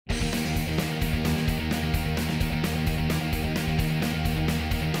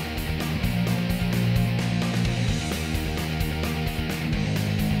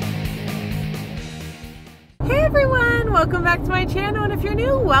welcome back to my channel, and if you're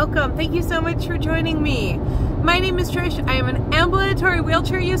new, welcome. Thank you so much for joining me. My name is Trish. I am an ambulatory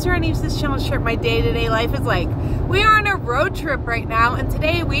wheelchair user and I use this channel to share what my day-to-day life is like. We are on a road trip right now, and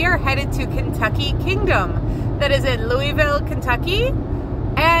today we are headed to Kentucky Kingdom. That is in Louisville, Kentucky,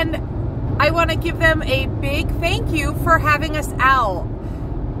 and I want to give them a big thank you for having us out.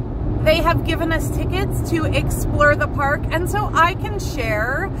 They have given us tickets to explore the park, and so I can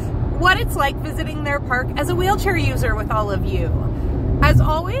share what it's like visiting their park as a wheelchair user with all of you. As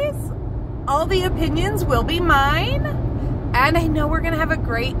always, all the opinions will be mine, and I know we're gonna have a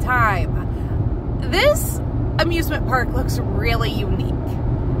great time. This amusement park looks really unique,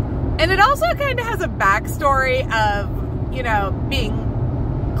 and it also kind of has a backstory of, you know,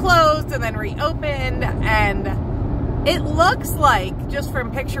 being closed and then reopened, and it looks like, just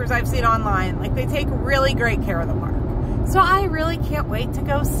from pictures I've seen online, like they take really great care of the park. So I really can't wait to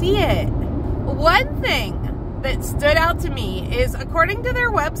go see it. One thing that stood out to me is, according to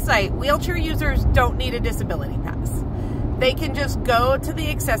their website, wheelchair users don't need a disability pass. They can just go to the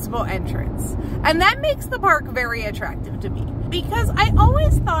accessible entrance. And that makes the park very attractive to me, because I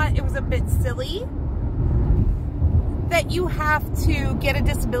always thought it was a bit silly that you have to get a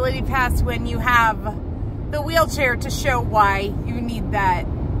disability pass when you have the wheelchair to show why you need that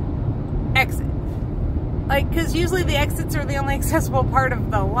exit. Like, because usually the exits are the only accessible part of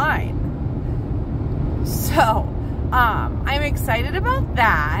the line. So, I'm excited about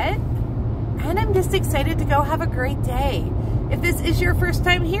that. And I'm just excited to go have a great day. If this is your first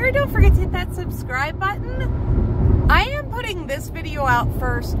time here, don't forget to hit that subscribe button. I am putting this video out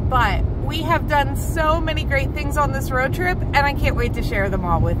first, but we have done so many great things on this road trip, and I can't wait to share them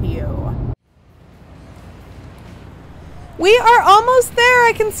all with you. We are almost there.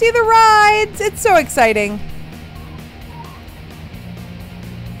 I can see the rides. It's so exciting.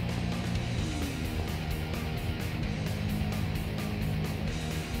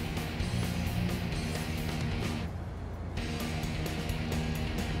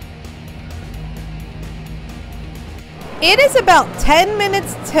 It is about 10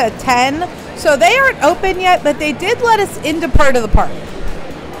 minutes to 10, so they aren't open yet, but they did let us into part of the park.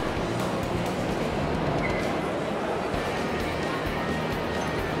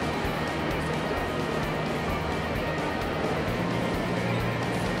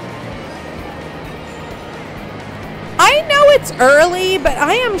 I know it's early, but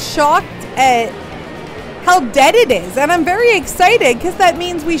I am shocked at how dead it is, and I'm very excited because that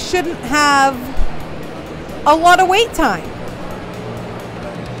means we shouldn't have a lot of wait time.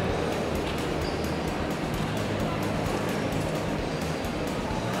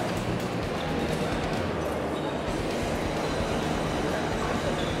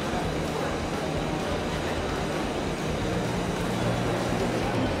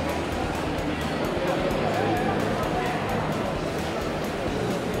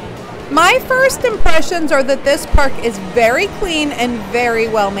 My first impressions are that this park is very clean and very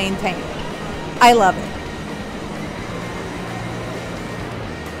well maintained. I love it.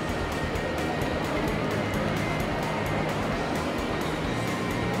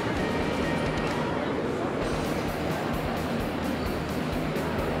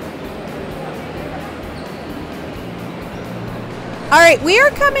 All right, we are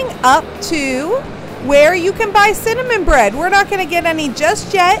coming up to where you can buy cinnamon bread. We're not going to get any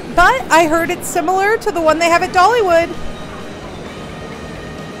just yet, but I heard it's similar to the one they have at Dollywood.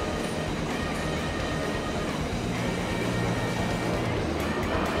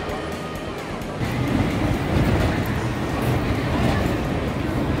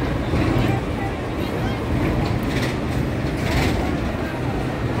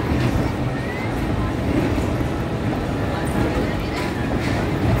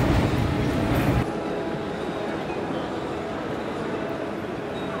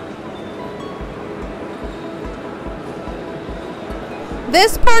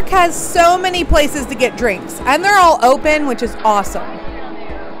 This park has so many places to get drinks, and they're all open, which is awesome.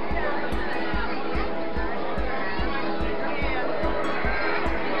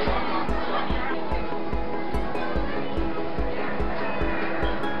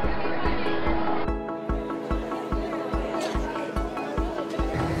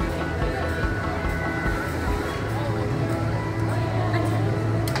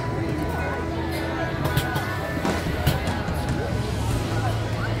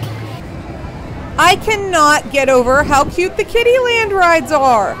 I cannot get over how cute the Kittyland rides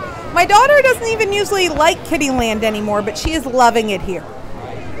are. My daughter doesn't even usually like Kittyland anymore, but she is loving it here.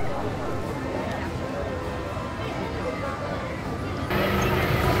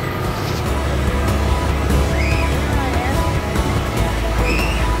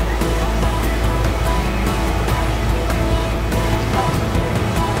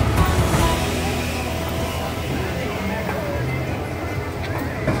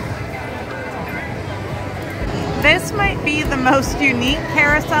 This might be the most unique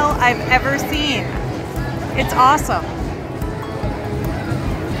carousel I've ever seen. It's awesome.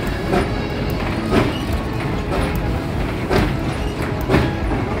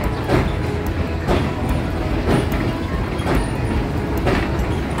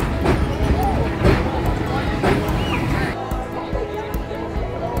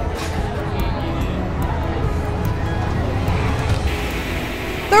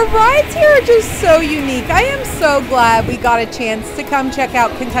 The rides here are just so unique. I am so glad we got a chance to come check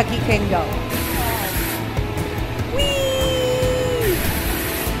out Kentucky Kingdom. Whee!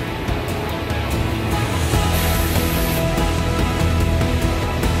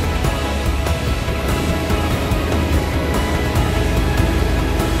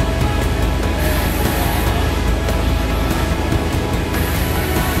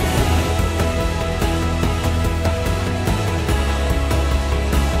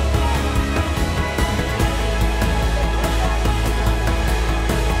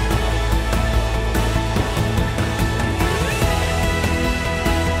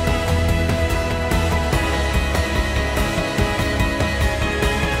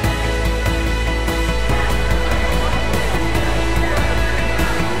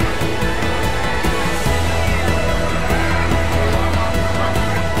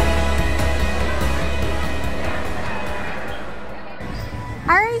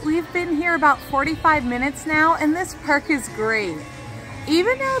 We've been here about 45 minutes now, and this park is great.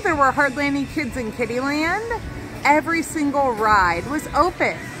 Even though there were hardly any kids in Kiddieland, every single ride was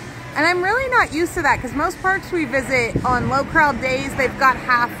open. And I'm really not used to that because most parks we visit on low crowd days, they've got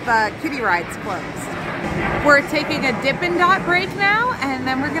half the kiddie rides closed. We're taking a Dippin' Dot break now, and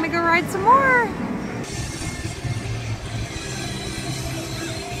then we're gonna go ride some more.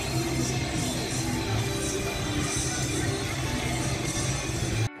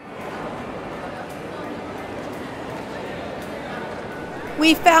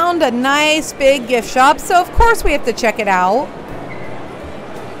 We found a nice big gift shop, so of course we have to check it out.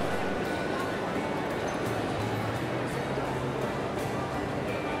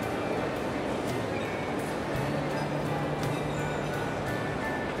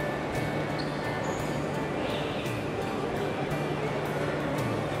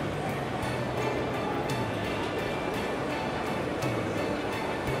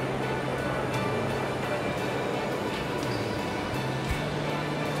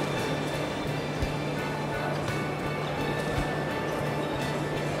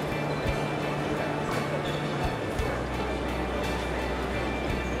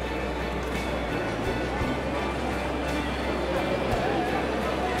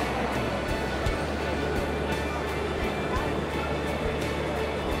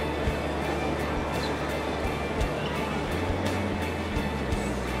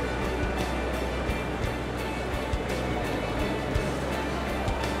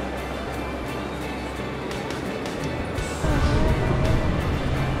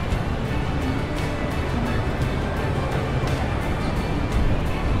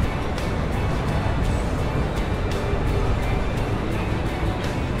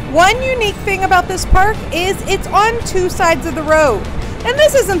 One unique thing about this park is it's on two sides of the road. And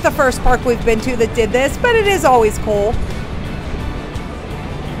this isn't the first park we've been to that did this, but it is always cool.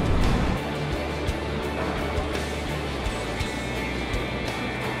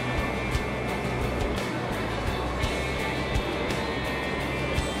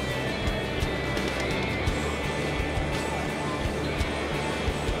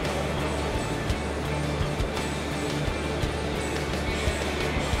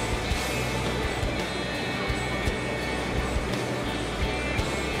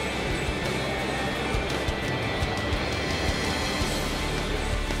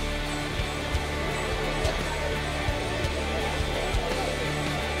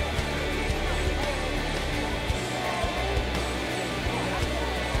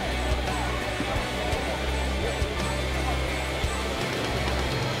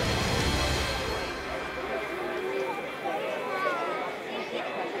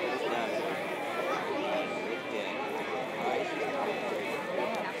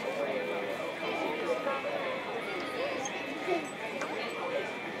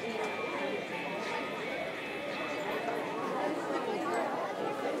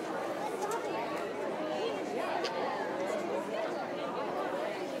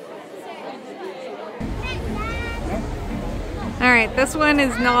 All right, this one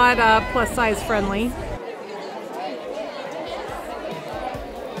is not plus size friendly.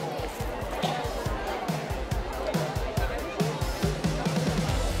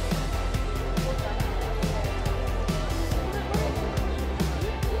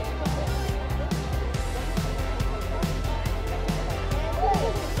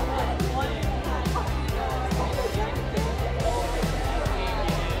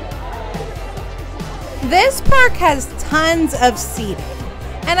 This park has tons of seating.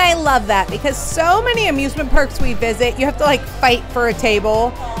 And I love that because so many amusement parks we visit, you have to like fight for a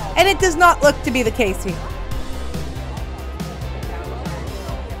table. And it does not look to be the case here.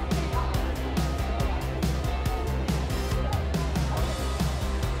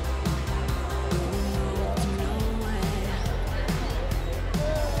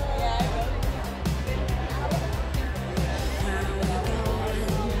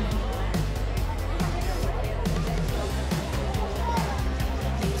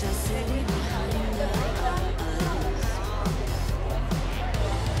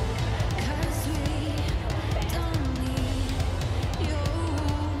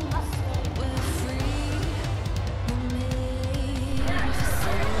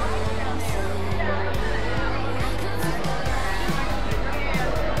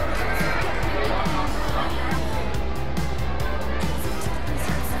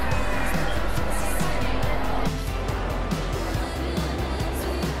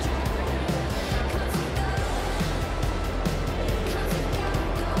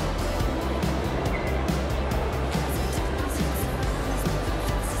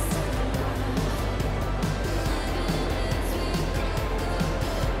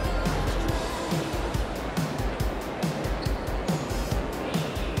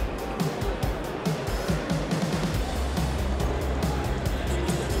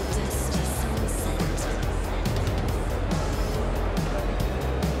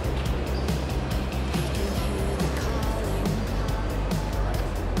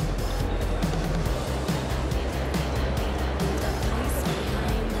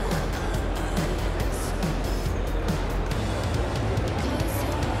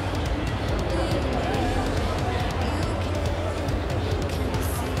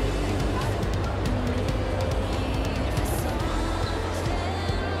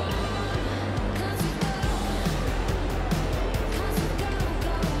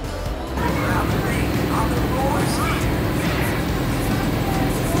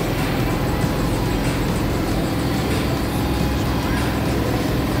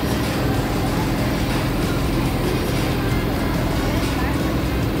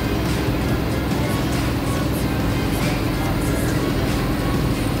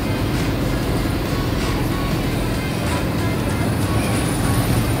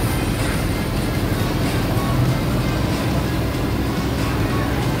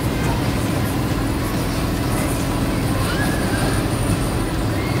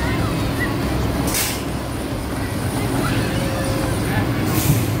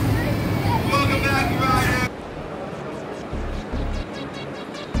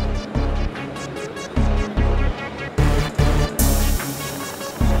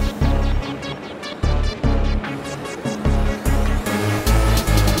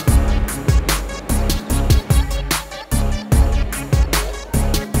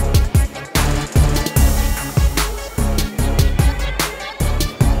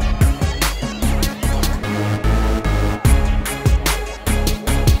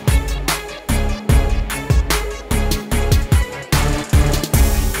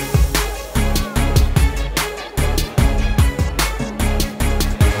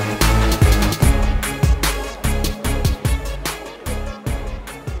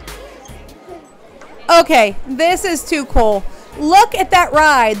 Okay, this is too cool. Look at that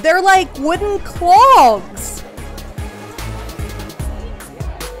ride. They're like wooden clogs.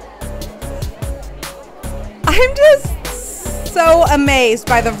 I'm just so amazed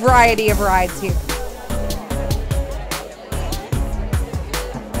by the variety of rides here.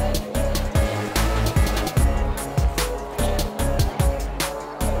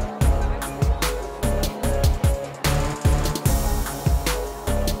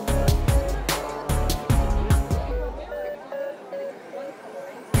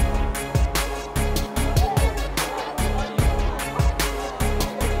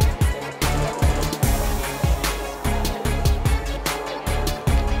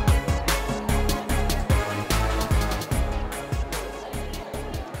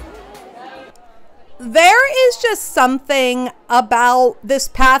 There is just something about this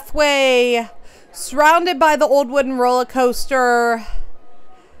pathway surrounded by the old wooden roller coaster.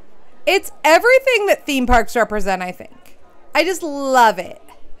 It's everything that theme parks represent, I think. I just love it.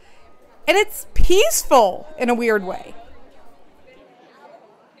 And it's peaceful in a weird way.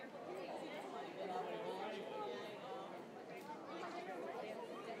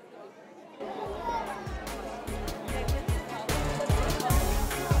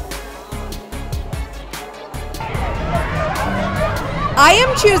 I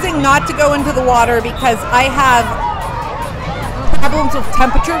am choosing not to go into the water because I have problems with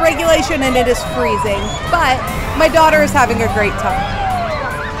temperature regulation and it is freezing, but my daughter is having a great time.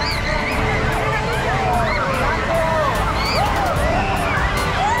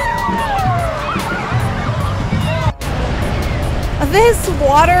 This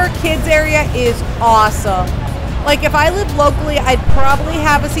water kids area is awesome. Like if I lived locally, I'd probably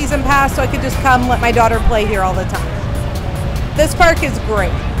have a season pass so I could just come let my daughter play here all the time. This park is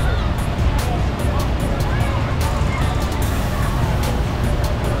great.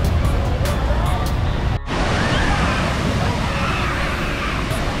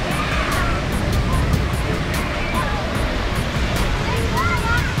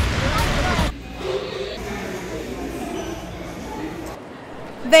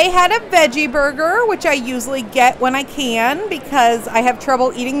 They had a veggie burger, which I usually get when I can because I have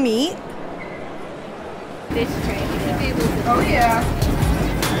trouble eating meat. Fish train. You should be able to. Oh yeah.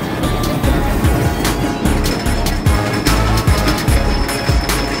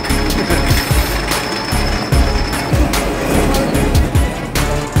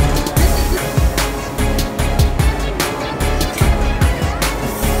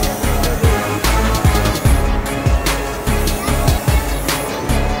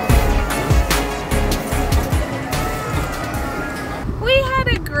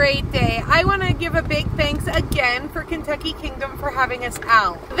 Great day. I want to give a big thanks again for Kentucky Kingdom for having us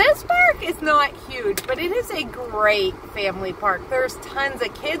out. This park is not huge, but it is a great family park. There's tons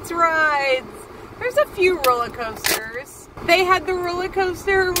of kids rides. There's a few roller coasters. They had the roller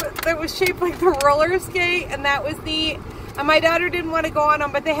coaster that was shaped like the roller skate, and that was neat. And my daughter didn't want to go on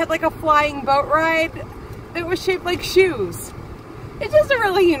them, but they had like a flying boat ride that was shaped like shoes. It's just a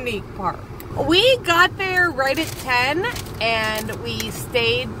really unique park. We got there right at 10 and we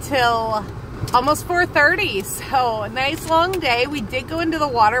stayed till almost 4:30, so a nice long day. We did go into the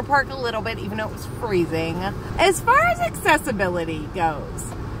water park a little bit even though it was freezing. As far as accessibility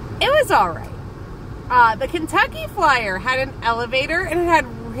goes, it was alright. The Kentucky Flyer had an elevator and it had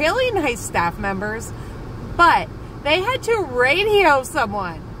really nice staff members, but they had to radio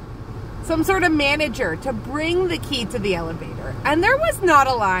someone, some sort of manager, to bring the key to the elevator. And there was not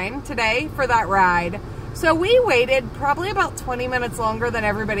a line today for that ride. So we waited probably about 20 minutes longer than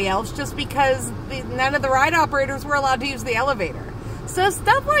everybody else just because none of the ride operators were allowed to use the elevator. So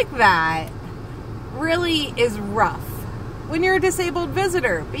stuff like that really is rough when you're a disabled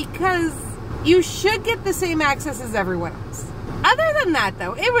visitor because you should get the same access as everyone else. Other than that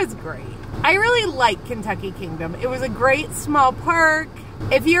though, it was great. I really like Kentucky Kingdom. It was a great small park.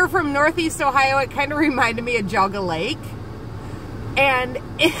 If you're from Northeast Ohio, it kind of reminded me of Jogga Lake. And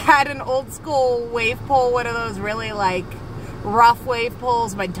it had an old school wave pool, one of those really like rough wave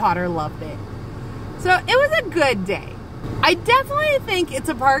pools. My daughter loved it. So it was a good day. I definitely think it's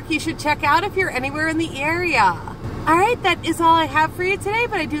a park you should check out if you're anywhere in the area. Alright, that is all I have for you today,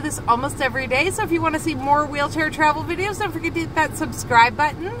 but I do this almost every day. So if you want to see more wheelchair travel videos, don't forget to hit that subscribe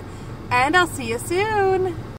button. And I'll see you soon.